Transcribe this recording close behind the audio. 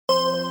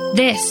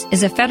This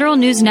is a Federal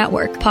News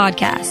Network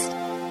podcast.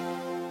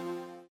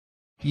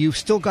 You've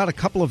still got a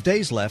couple of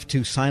days left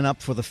to sign up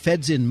for the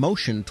Feds in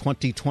Motion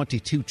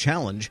 2022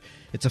 Challenge.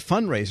 It's a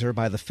fundraiser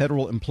by the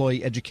Federal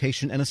Employee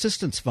Education and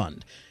Assistance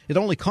Fund. It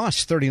only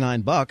costs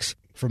 $39.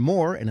 For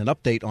more and an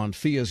update on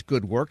FEA's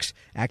good works,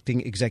 Acting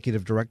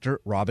Executive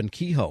Director Robin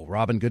Kehoe.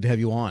 Robin, good to have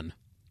you on.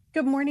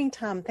 Good morning,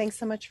 Tom. Thanks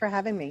so much for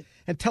having me.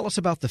 And tell us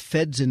about the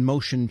Feds in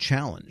Motion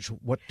Challenge.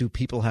 What do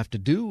people have to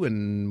do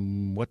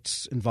and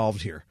what's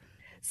involved here?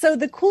 So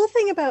the cool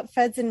thing about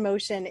Feds in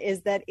Motion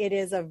is that it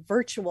is a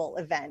virtual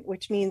event,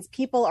 which means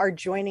people are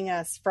joining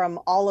us from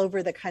all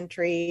over the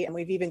country. And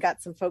we've even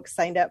got some folks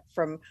signed up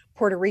from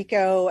Puerto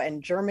Rico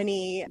and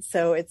Germany.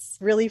 So it's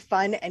really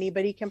fun.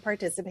 Anybody can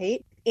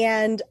participate.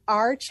 And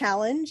our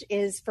challenge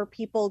is for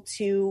people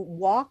to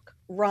walk,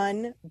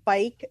 run,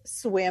 bike,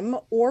 swim,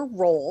 or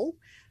roll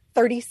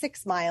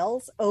 36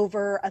 miles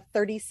over a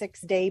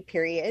 36-day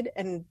period.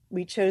 And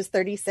we chose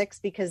 36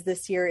 because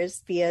this year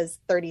is FEA's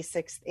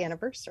 36th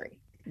anniversary.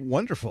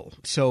 Wonderful.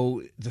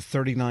 So the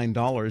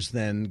 $39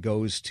 then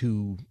goes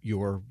to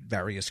your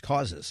various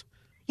causes.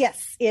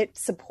 Yes, it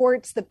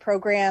supports the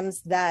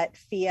programs that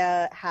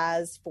FEA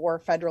has for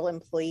federal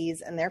employees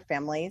and their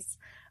families.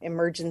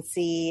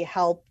 Emergency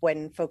help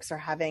when folks are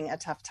having a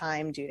tough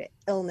time due to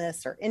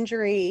illness or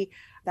injury,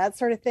 that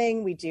sort of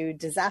thing. We do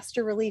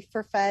disaster relief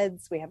for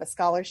feds. We have a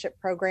scholarship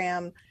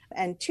program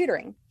and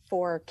tutoring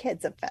for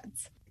kids of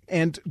feds.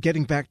 And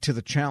getting back to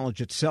the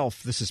challenge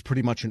itself, this is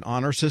pretty much an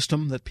honor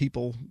system that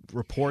people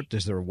report.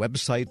 Is there a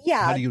website?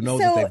 Yeah. How do you know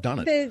that they've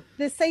done it?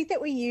 The site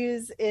that we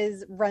use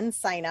is Run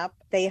Sign Up.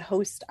 They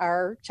host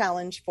our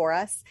challenge for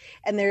us.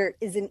 And there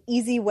is an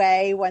easy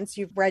way, once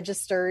you've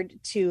registered,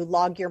 to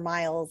log your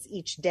miles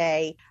each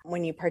day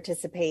when you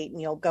participate.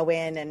 And you'll go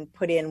in and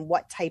put in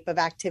what type of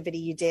activity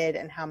you did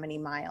and how many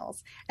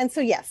miles. And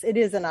so, yes, it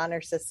is an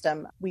honor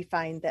system. We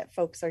find that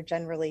folks are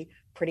generally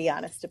pretty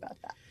honest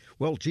about that.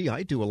 Well, gee,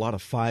 I do a lot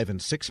of 5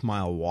 and 6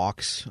 mile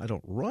walks. I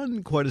don't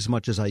run quite as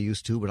much as I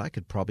used to, but I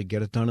could probably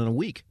get it done in a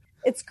week.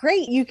 It's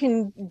great. You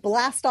can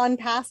blast on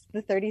past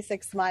the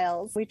 36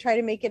 miles. We try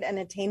to make it an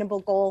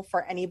attainable goal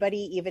for anybody,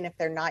 even if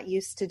they're not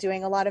used to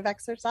doing a lot of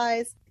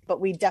exercise.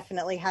 But we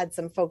definitely had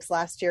some folks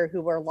last year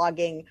who were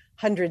logging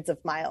hundreds of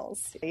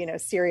miles,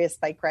 serious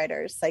bike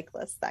riders,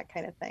 cyclists, that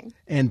kind of thing.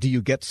 And do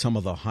you get some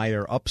of the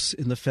higher ups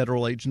in the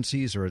federal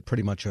agencies, or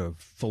pretty much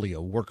fully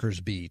a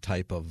workers' bee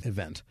type of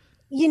event?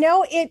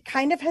 It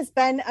kind of has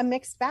been a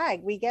mixed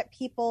bag. We get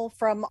people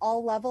from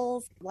all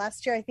levels.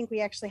 Last year, I think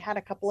we actually had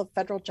a couple of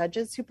federal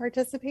judges who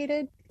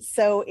participated.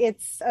 So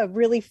it's a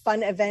really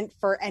fun event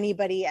for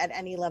anybody at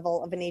any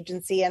level of an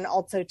agency, and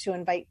also to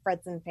invite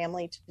friends and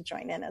family to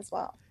join in as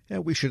well. Yeah,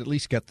 we should at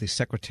least get the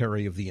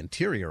Secretary of the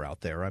Interior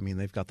out there. I mean,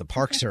 they've got the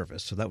Park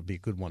Service, so that would be a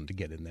good one to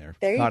get in there.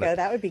 There you go.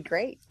 That would be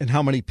great. And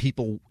how many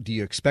people do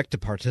you expect to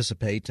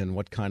participate, and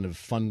what kind of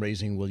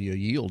fundraising will you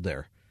yield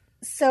there?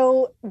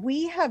 So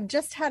we have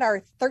just had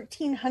our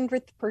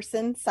 1,300th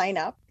person sign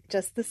up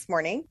just this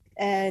morning.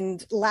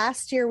 And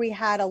last year we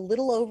had a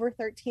little over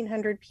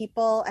 1,300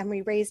 people, and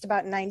we raised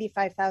about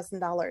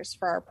 $95,000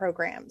 for our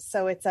program.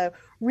 So it's a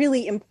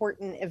really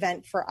important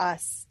event for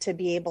us to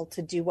be able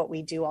to do what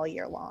we do all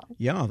year long.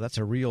 Yeah, that's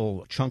a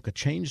real chunk of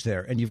change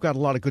there. And you've got a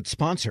lot of good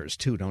sponsors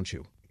too, don't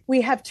you?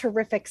 We have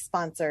terrific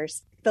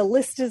sponsors. The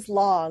list is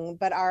long,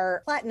 but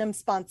our platinum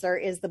sponsor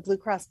is the Blue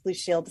Cross Blue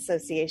Shield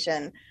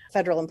Association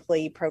Federal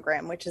Employee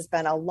Program, which has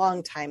been a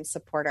longtime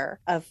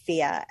supporter of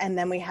FEA. And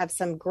then we have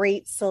some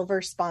great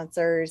silver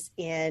sponsors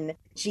in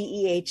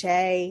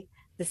GEHA,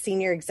 the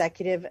Senior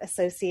Executive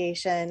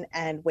Association,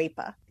 and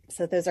WAEPA.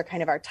 So those are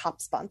kind of our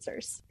top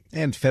sponsors.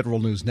 And Federal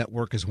News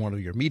Network is one of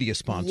your media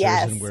sponsors.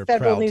 Yes, and we're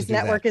Federal proud News to do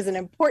Network that. is an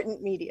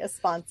important media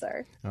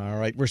sponsor. All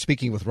right. We're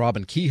speaking with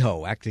Robin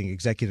Kehoe, Acting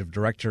Executive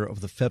Director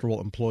of the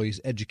Federal Employees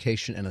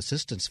Education and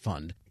Assistance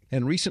Fund.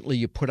 And recently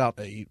you put out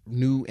a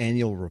new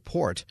annual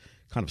report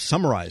kind of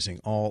summarizing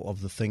all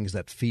of the things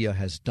that FEA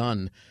has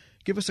done.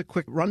 Give us a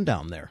quick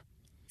rundown there.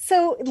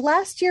 So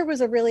last year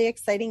was a really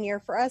exciting year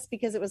for us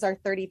because it was our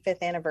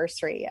 35th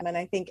anniversary. And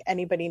I think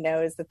anybody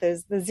knows that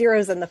the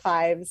zeros and the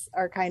fives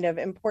are kind of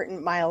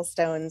important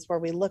milestones where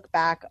we look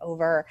back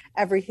over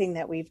everything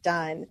that we've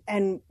done.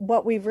 And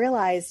what we've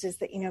realized is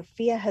that,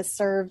 FEA has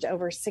served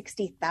over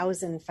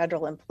 60,000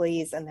 federal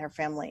employees and their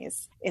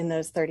families in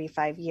those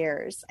 35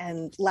 years.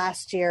 And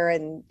last year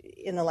and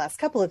in the last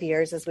couple of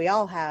years, as we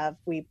all have,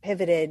 we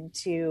pivoted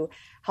to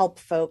help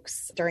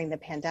folks during the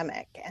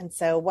pandemic. And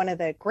so one of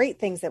the great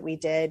things that we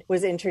did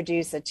was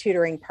introduce a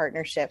tutoring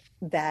partnership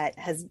that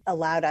has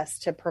allowed us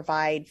to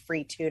provide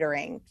free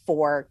tutoring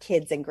for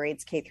kids in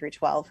grades K through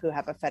 12 who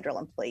have a federal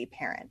employee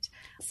parent.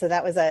 So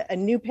that was a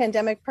new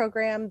pandemic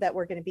program that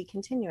we're going to be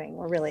continuing.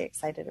 We're really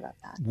excited about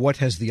that. What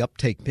has the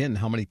uptake been?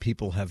 How many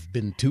people have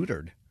been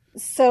tutored?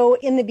 So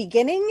in the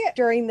beginning,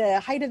 during the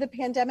height of the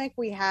pandemic,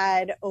 we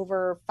had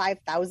over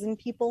 5,000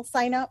 people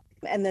sign up.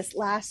 And this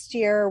last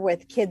year,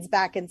 with kids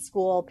back in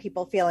school,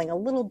 people feeling a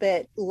little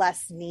bit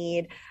less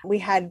need, we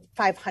had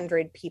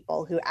 500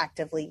 people who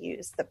actively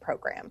used the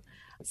program.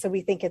 So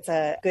we think it's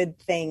a good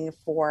thing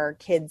for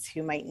kids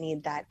who might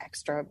need that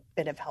extra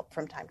bit of help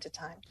from time to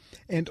time.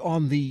 And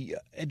on the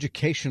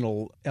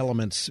educational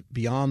elements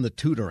beyond the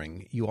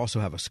tutoring, you also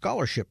have a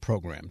scholarship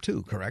program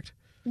too, correct?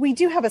 We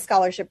do have a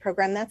scholarship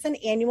program. That's an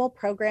annual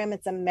program.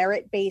 It's a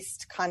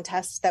merit-based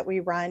contest that we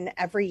run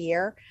every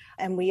year,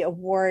 and we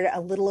award a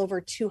little over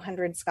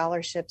 200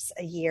 scholarships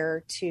a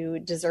year to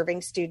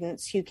deserving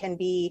students who can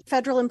be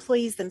federal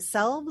employees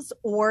themselves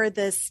or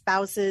the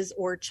spouses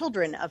or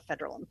children of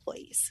federal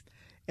employees.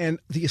 And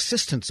the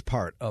assistance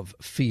part of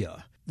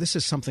FEIA, this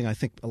is something I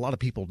think a lot of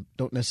people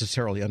don't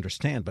necessarily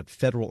understand, but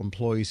federal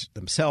employees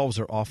themselves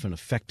are often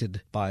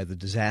affected by the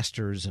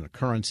disasters and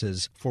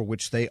occurrences for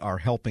which they are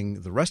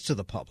helping the rest of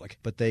the public,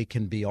 but they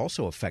can be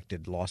also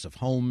affected, loss of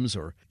homes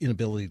or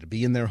inability to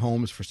be in their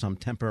homes for some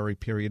temporary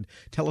period.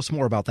 Tell us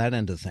more about that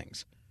end of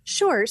things.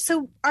 Sure.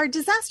 So our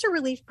disaster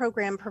relief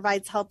program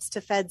provides helps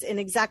to feds in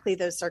exactly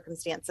those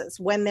circumstances.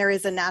 When there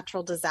is a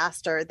natural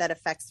disaster that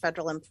affects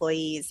federal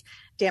employees,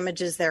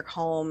 damages their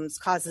homes,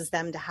 causes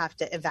them to have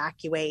to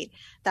evacuate,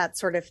 that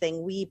sort of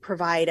thing, we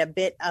provide a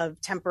bit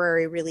of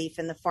temporary relief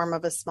in the form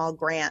of a small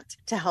grant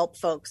to help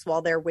folks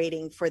while they're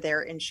waiting for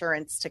their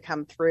insurance to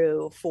come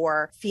through,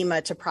 for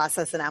FEMA to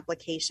process an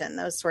application,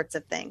 those sorts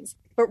of things.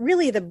 But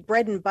really, the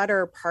bread and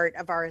butter part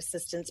of our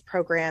assistance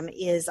program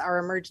is our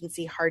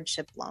emergency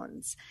hardship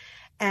loans.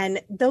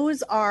 And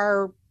those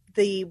are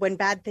the when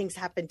bad things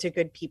happen to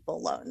good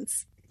people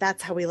loans.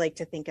 That's how we like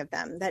to think of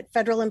them, that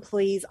federal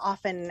employees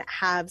often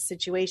have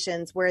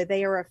situations where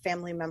they or a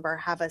family member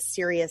have a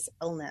serious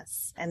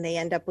illness and they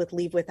end up with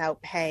leave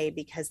without pay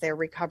because they're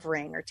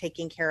recovering or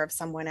taking care of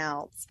someone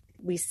else.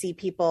 We see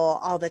people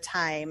all the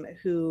time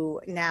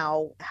who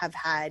now have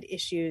had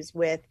issues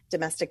with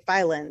domestic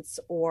violence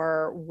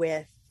or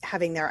with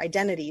having their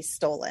identity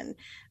stolen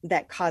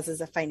that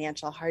causes a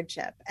financial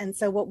hardship. And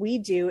so what we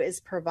do is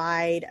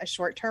provide a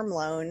short-term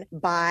loan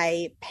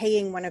by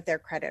paying one of their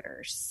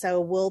creditors. So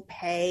we'll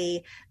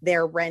pay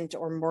their rent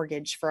or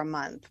mortgage for a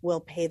month. We'll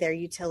pay their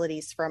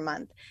utilities for a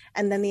month.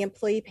 And then the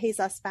employee pays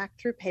us back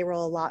through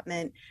payroll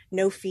allotment,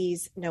 no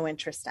fees, no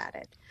interest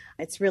added.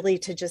 It's really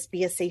to just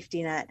be a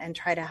safety net and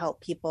try to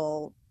help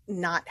people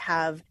not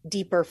have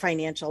deeper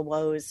financial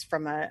woes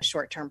from a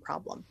short-term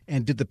problem.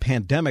 And did the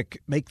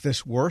pandemic make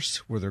this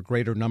worse? Were there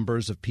greater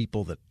numbers of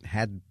people that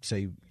had,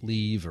 say,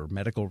 leave or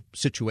medical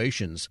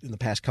situations in the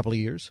past couple of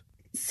years?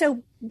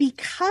 So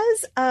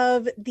because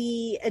of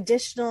the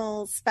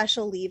additional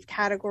special leave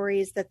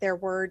categories that there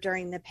were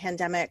during the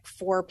pandemic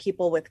for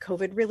people with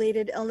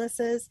COVID-related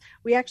illnesses,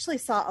 we actually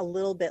saw a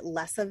little bit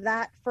less of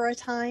that for a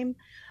time.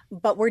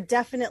 But we're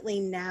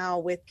definitely now,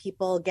 with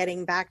people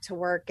getting back to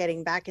work,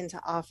 getting back into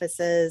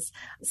offices,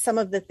 some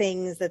of the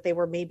things that they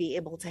were maybe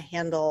able to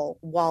handle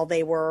while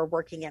they were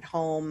working at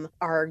home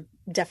are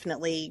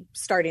definitely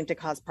starting to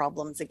cause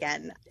problems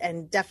again.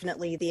 And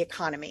definitely the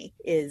economy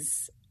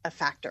is a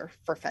factor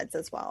for feds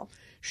as well.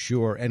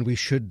 Sure. And we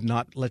should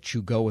not let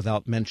you go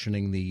without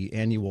mentioning the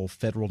annual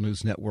Federal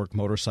News Network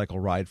Motorcycle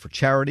Ride for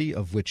Charity,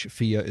 of which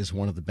FEIA is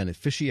one of the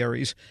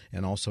beneficiaries.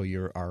 And also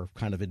you're our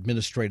kind of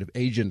administrative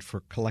agent for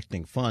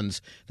collecting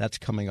funds. That's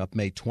coming up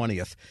May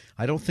 20th.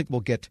 I don't think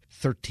we'll get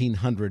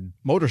 1,300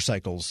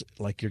 motorcycles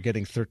like you're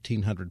getting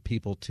 1,300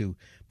 people to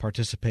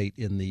participate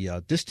in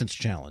the distance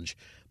challenge.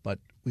 But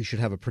we should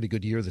have a pretty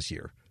good year this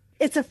year.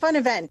 It's a fun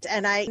event,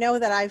 and I know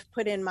that I've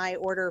put in my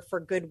order for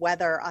good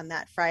weather on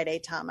that Friday,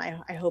 Tom.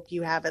 I hope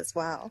you have as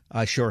well.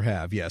 I sure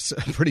have, yes.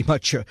 Pretty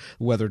much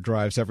weather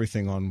drives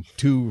everything on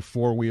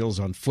 2-4 wheels,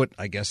 on foot,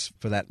 I guess,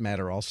 for that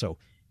matter also.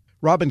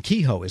 Robin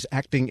Kehoe is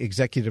Acting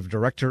Executive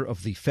Director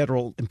of the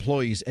Federal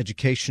Employees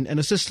Education and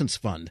Assistance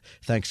Fund.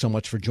 Thanks so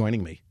much for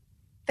joining me.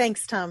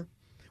 Thanks, Tom.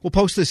 We'll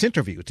post this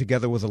interview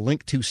together with a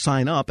link to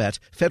sign up at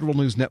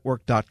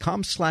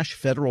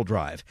federalnewsnetwork.com/Federal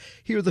Drive.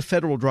 Hear the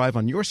Federal Drive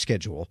on your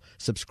schedule.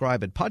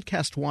 Subscribe at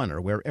Podcast One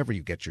or wherever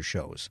you get your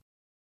shows.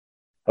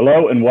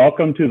 Hello and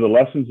welcome to the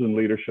Lessons in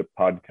Leadership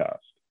podcast.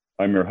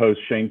 I'm your host,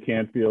 Shane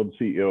Canfield,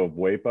 CEO of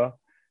WEPA.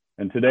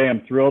 And today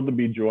I'm thrilled to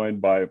be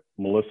joined by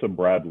Melissa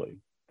Bradley,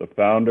 the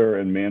founder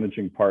and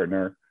managing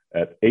partner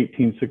at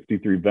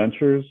 1863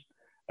 Ventures,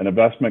 an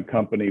investment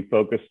company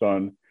focused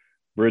on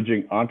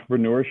bridging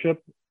entrepreneurship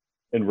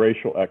and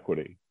racial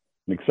equity,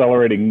 and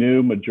accelerating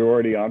new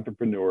majority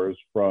entrepreneurs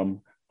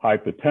from high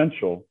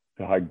potential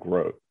to high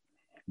growth.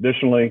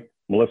 Additionally,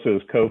 Melissa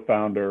is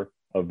co-founder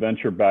of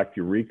Venture-Backed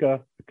Eureka,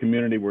 a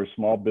community where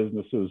small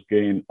businesses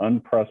gain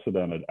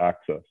unprecedented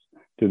access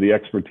to the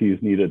expertise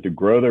needed to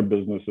grow their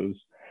businesses,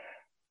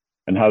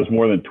 and has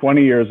more than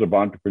 20 years of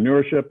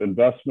entrepreneurship,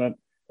 investment,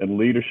 and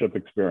leadership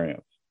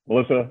experience.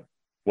 Melissa,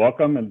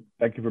 welcome, and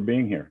thank you for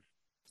being here.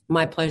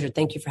 My pleasure.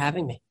 Thank you for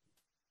having me.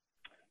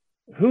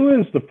 Who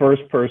is the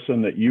first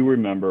person that you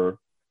remember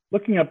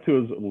looking up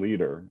to as a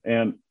leader,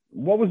 and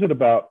what was it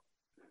about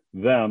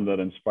them that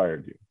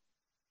inspired you?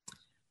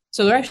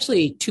 So there are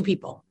actually two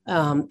people.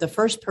 The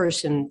first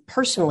person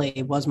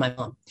personally was my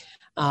mom.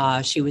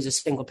 She was a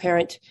single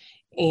parent,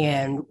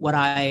 and what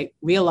I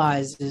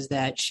realized is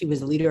that she was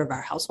the leader of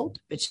our household,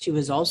 but she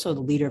was also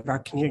the leader of our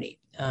community.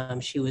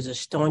 She was a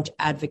staunch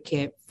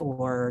advocate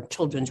for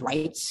children's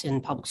rights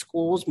in public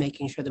schools,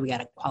 making sure that we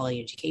got a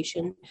quality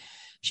education.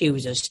 She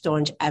was a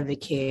staunch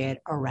advocate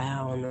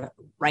around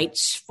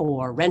rights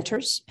for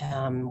renters.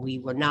 We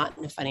were not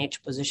in a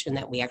financial position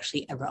that we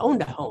actually ever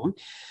owned a home,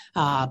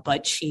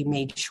 but she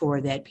made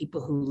sure that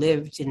people who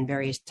lived in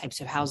various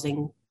types of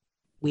housing,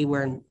 we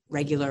were in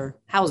regular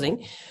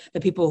housing,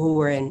 the people who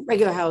were in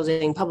regular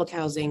housing, public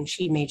housing,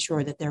 she made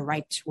sure that their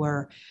rights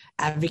were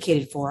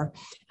advocated for,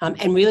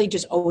 and really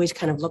just always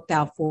kind of looked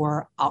out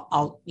for,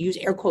 I'll use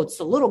air quotes,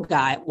 the little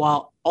guy,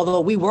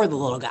 although we were the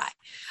little guy.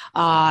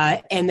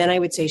 And then I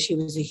would say she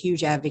was a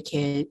huge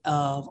advocate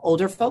of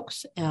older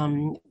folks.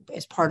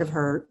 As part of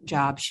her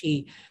job,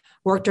 she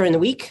worked during the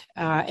week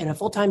in a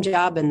full-time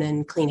job and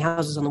then cleaned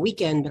houses on the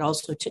weekend, but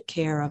also took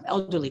care of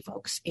elderly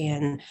folks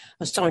and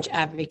a staunch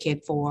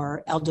advocate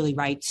for elderly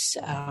rights.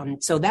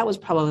 So that was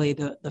probably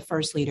the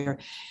first leader.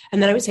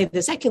 And then I would say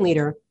the second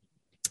leader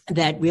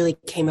that really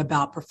came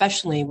about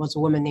professionally was a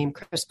woman named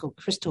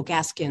Crystal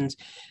Gaskins,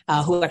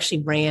 who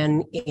actually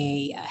ran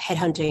a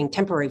headhunting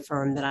temporary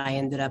firm that I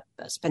ended up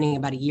spending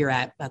about a year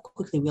at. I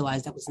quickly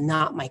realized that was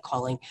not my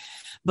calling.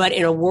 But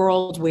in a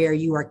world where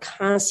you are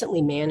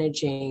constantly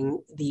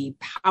managing the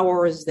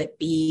powers that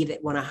be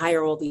that want to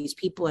hire all these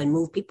people and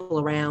move people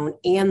around,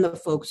 and the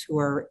folks who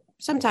are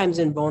sometimes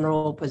in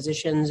vulnerable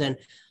positions and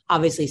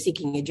obviously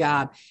seeking a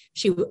job,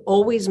 she would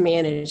always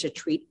manage to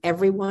treat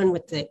everyone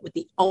with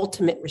the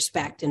ultimate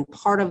respect. And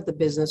part of the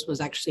business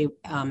was actually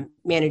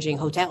managing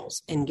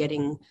hotels and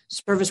getting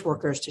service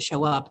workers to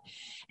show up.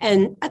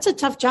 And that's a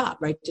tough job,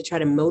 right? To try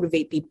to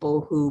motivate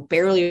people who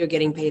barely are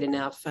getting paid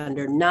enough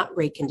under not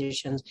great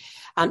conditions.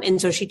 And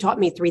so she taught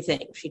me three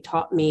things. She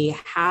taught me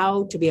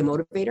how to be a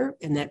motivator,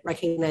 and that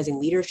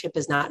recognizing leadership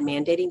is not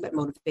mandating, but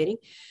motivating.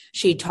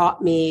 She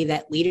taught me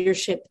that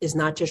leadership is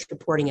not just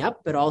reporting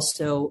up, but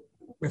also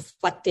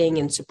reflecting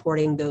and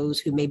supporting those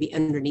who may be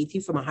underneath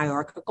you from a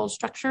hierarchical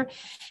structure.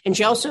 And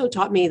she also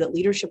taught me that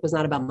leadership was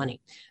not about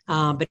money,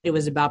 but it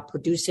was about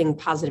producing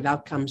positive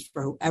outcomes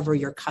for whoever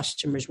your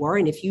customers were.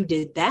 And if you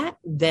did that,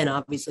 then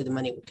obviously the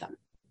money would come.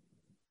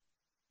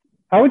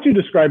 How would you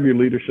describe your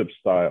leadership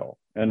style,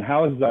 and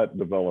how has that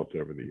developed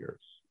over the years?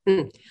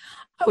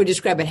 I would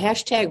describe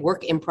it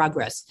 #work in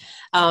progress.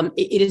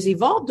 It has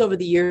evolved over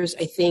the years,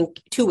 I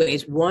think, two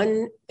ways.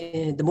 One,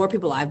 the more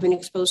people I've been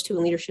exposed to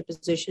in leadership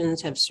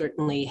positions have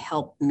certainly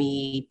helped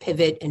me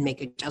pivot and make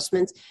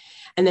adjustments.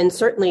 And then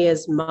certainly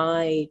as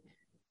my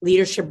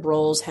leadership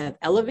roles have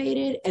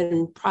elevated,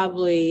 and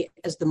probably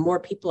as the more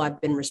people I've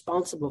been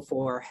responsible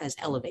for has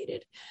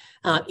elevated.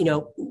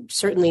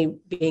 Certainly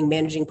being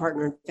managing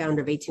partner and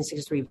founder of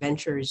 1863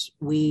 Ventures,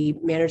 we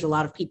manage a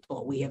lot of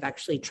people. We have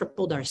actually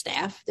tripled our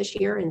staff this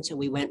year. And so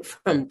we went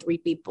from 3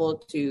 people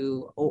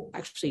to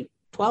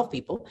 12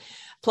 people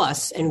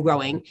plus and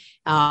growing.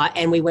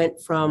 And we went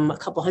from a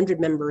couple hundred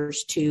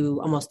members to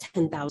almost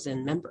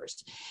 10,000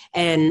 members.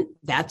 And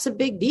that's a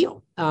big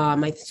deal.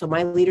 So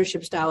my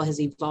leadership style has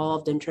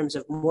evolved in terms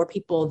of more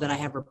people that I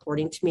have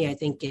reporting to me. I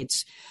think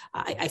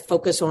I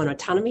focus on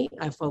autonomy.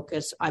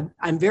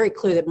 I'm very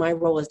clear that my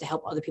role is to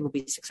help other people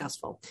be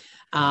successful.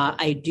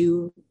 I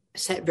do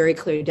set very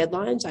clear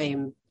deadlines.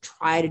 I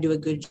try to do a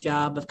good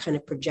job of kind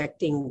of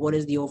projecting what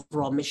is the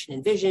overall mission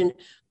and vision,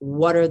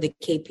 what are the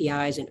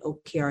KPIs and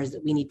OKRs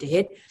that we need to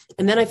hit.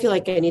 And then I feel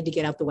like I need to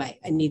get out the way.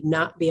 I need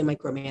not be a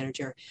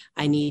micromanager.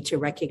 I need to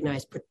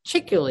recognize,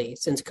 particularly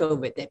since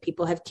COVID, that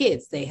people have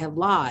kids, they have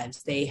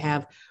lives, they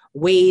have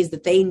ways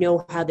that they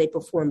know how they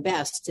perform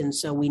best. And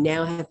so we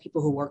now have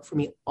people who work for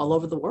me all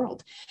over the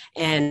world.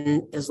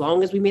 And as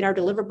long as we meet our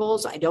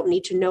deliverables, I don't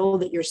need to know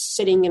that you're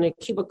sitting in a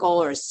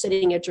cubicle or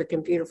sitting at your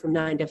computer from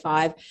 9 to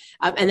 5.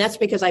 And that's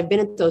because I've been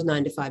at those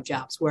 9 to 5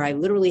 jobs where I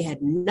literally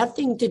had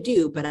nothing to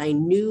do, but I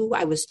knew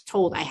I was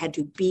told I had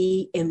to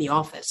be in the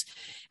office.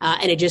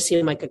 And it just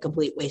seemed like a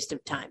complete waste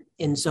of time.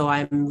 And so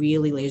I'm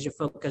really laser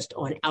focused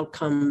on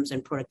outcomes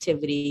and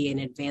productivity and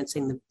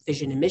advancing the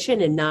vision and mission,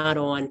 and not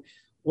on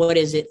what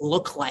does it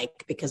look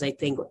like? Because I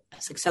think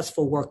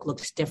successful work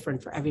looks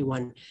different for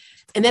everyone.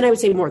 And then I would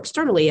say more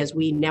externally, as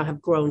we now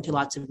have grown to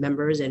lots of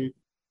members and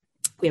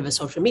we have a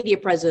social media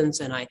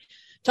presence and I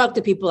talk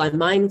to people, I'm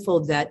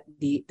mindful that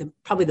the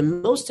probably the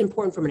most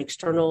important from an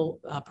external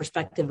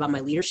perspective about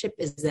my leadership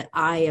is that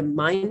I am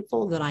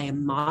mindful that I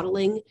am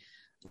modeling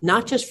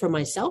not just for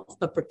myself,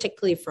 but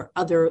particularly for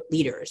other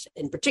leaders,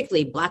 and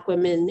particularly Black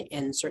women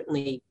and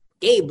certainly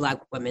gay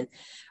Black women.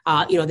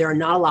 There are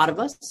not a lot of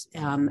us.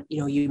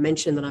 You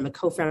mentioned that I'm a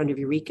co-founder of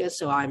Eureka,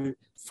 so I'm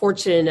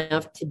fortunate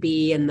enough to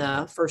be in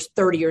the first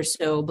 30 or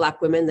so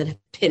Black women that have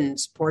been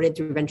supported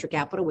through venture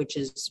capital, which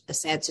is a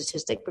sad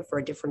statistic, but for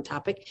a different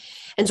topic.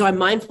 And so I'm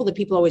mindful that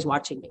people are always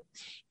watching me.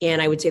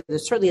 And I would say that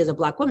certainly as a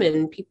Black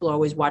woman, people are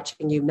always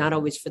watching you, not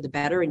always for the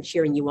better and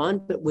cheering you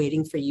on, but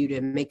waiting for you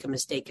to make a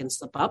mistake and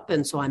slip up.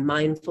 And so I'm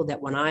mindful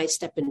that when I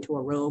step into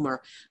a room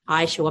or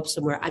I show up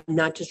somewhere, I'm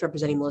not just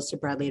representing Melissa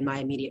Bradley and my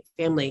immediate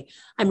family.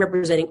 I'm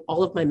representing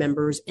all of my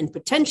members and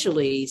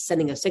potentially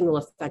sending a signal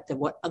effect of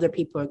what other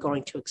people are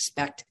going to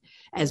expect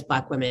as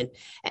Black women.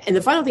 And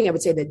the final thing I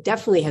would say that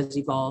definitely has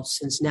evolved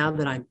since now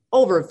that I'm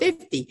over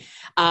 50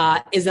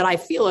 is that I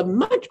feel a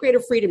much greater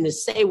freedom to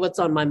say what's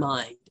on my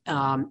mind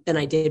than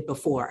I did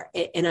before.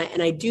 And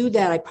I do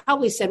that. I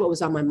probably said what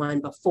was on my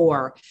mind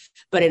before,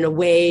 but in a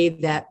way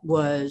that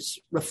was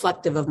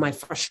reflective of my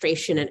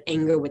frustration and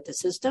anger with the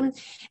system.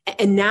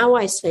 And now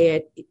I say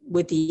it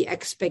with the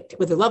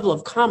level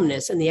of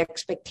calmness and the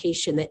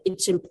expectation that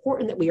it's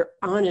important that we are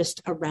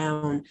honest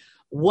around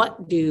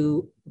what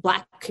do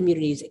Black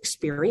communities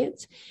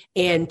experience,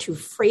 and to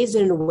phrase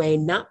it in a way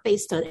not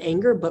based on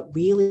anger, but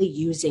really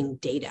using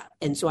data.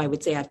 And so I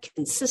would say I've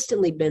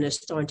consistently been a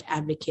staunch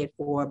advocate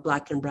for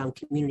Black and brown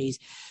communities,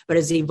 but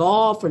has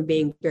evolved from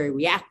being very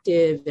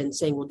reactive and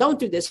saying, well, don't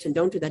do this and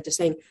don't do that, to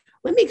saying,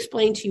 let me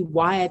explain to you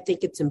why I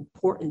think it's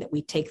important that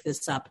we take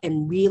this up,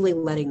 and really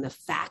letting the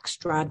facts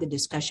drive the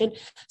discussion.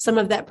 Some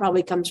of that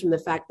probably comes from the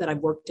fact that I've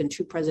worked in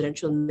 2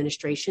 presidential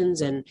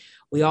administrations, and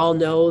we all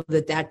know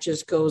that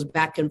just goes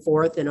back and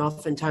forth and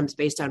oftentimes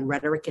based on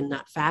rhetoric and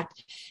not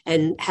fact.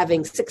 And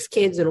having 6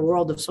 kids in a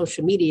world of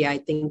social media, I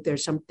think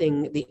there's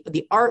something,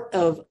 the art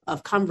of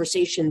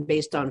conversation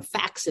based on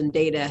facts and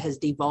data has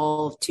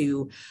devolved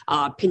to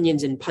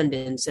opinions and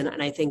pundits. And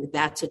I think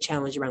that's a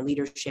challenge around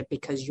leadership,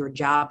 because your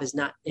job is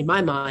not, in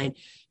my mind,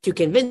 to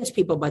convince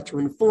people, but to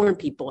inform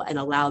people and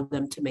allow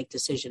them to make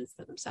decisions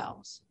for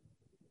themselves.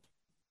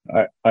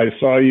 I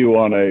saw you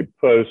on a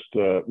post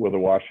with a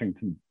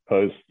Washington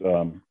Post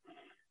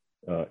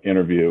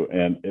interview,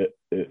 and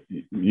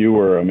you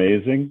were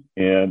amazing.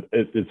 And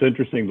it's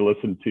interesting to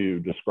listen to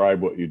you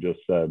describe what you just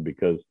said,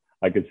 because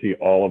I could see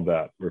all of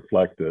that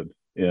reflected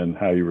in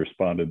how you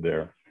responded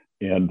there.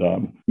 And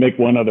make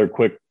one other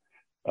quick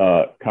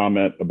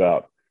comment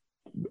about,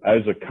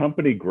 as a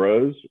company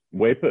grows,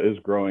 WEPA is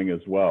growing as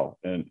well.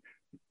 And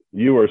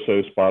you are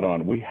so spot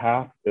on. We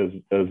have, as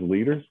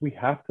leaders, we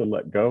have to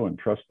let go and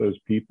trust those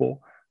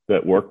people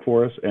that work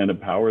for us and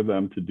empower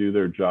them to do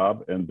their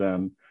job, and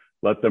then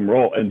let them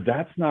roll. And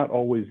that's not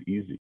always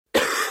easy.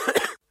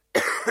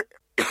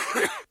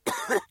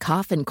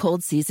 Cough and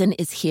cold season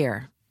is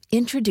here.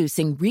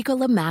 Introducing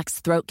Ricola Max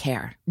Throat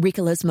Care,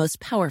 Ricola's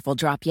most powerful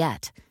drop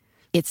yet.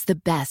 It's the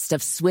best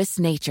of Swiss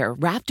nature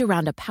wrapped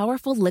around a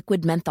powerful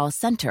liquid menthol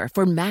center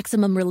for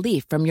maximum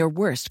relief from your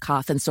worst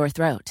cough and sore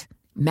throat.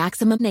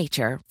 Maximum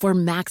nature for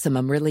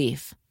maximum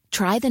relief.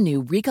 Try the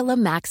new Ricola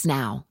Max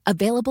now,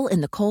 available in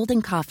the cold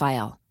and cough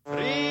aisle.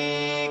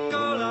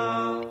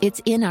 Ricola.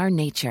 It's in our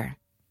nature.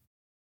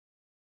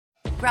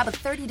 Grab a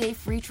 30-day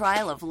free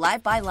trial of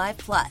Live by Live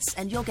Plus,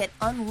 and you'll get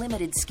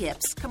unlimited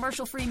skips,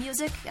 commercial-free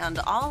music, and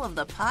all of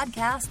the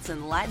podcasts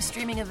and live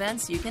streaming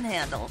events you can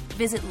handle.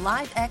 Visit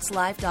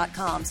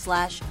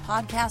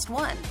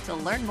livexlive.com/podcast1 to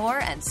learn more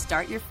and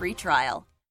start your free trial.